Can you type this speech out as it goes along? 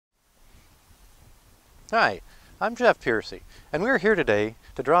Hi, I'm Jeff Pearcy, and we're here today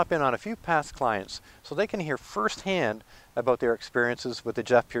to drop in on a few past clients so they can hear firsthand about their experiences with the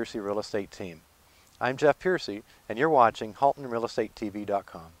Jeff Pearcy Real Estate team. I'm Jeff Pearcy, and you're watching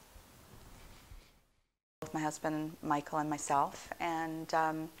HaltonRealEstateTV.com. With my husband Michael and myself, and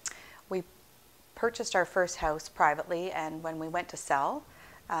we purchased our first house privately, and when we went to sell,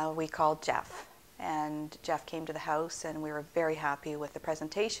 we called Jeff, and Jeff came to the house, and we were very happy with the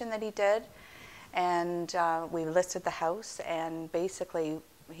presentation that he did, and we listed the house, and basically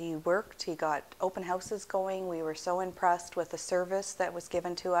he worked, he got open houses going. We were so impressed with the service that was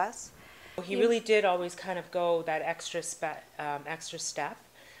given to us. He really did always kind of go that extra step.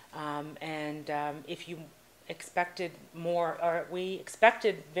 If you expected more, or we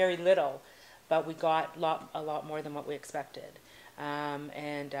expected very little, but we got a lot more than what we expected.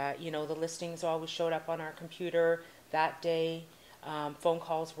 The listings always showed up on our computer that day. Phone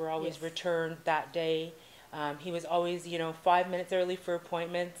calls were always returned that day. He was always, 5 minutes early for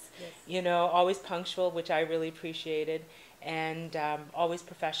appointments, always punctual, which I really appreciated, and always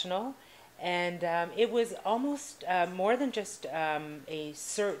professional. And it was almost more than just a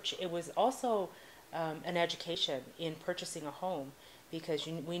search. It was also an education in purchasing a home, because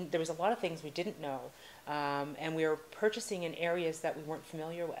there was a lot of things we didn't know, and we were purchasing in areas that we weren't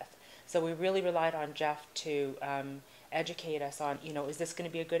familiar with. So we really relied on Jeff to educate us on, is this going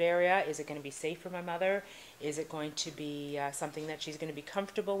to be a good area? Is it going to be safe for my mother? Is it going to be something that she's going to be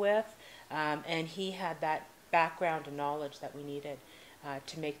comfortable with? And he had that background and knowledge that we needed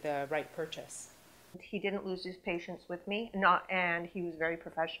to make the right purchase. He didn't lose his patience with me, and he was very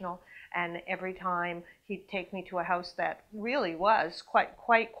professional. And every time he'd take me to a house that really was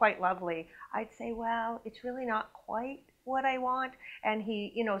quite lovely, I'd say, "Well, it's really not quite what I want." And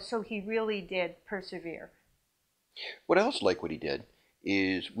so he really did persevere. What I also like what he did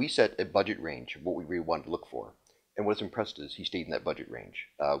is we set a budget range of what we really wanted to look for. And what's impressed is he stayed in that budget range.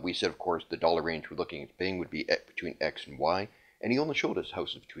 We said, of course, the dollar range we're looking at paying would be between X and Y, and he only showed us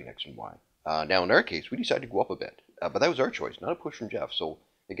houses between X and Y. Now, in our case, we decided to go up a bit, but that was our choice, not a push from Jeff. So,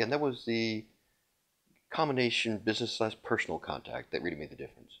 again, that was the combination business/personal contact that really made the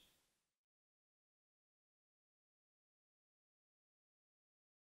difference.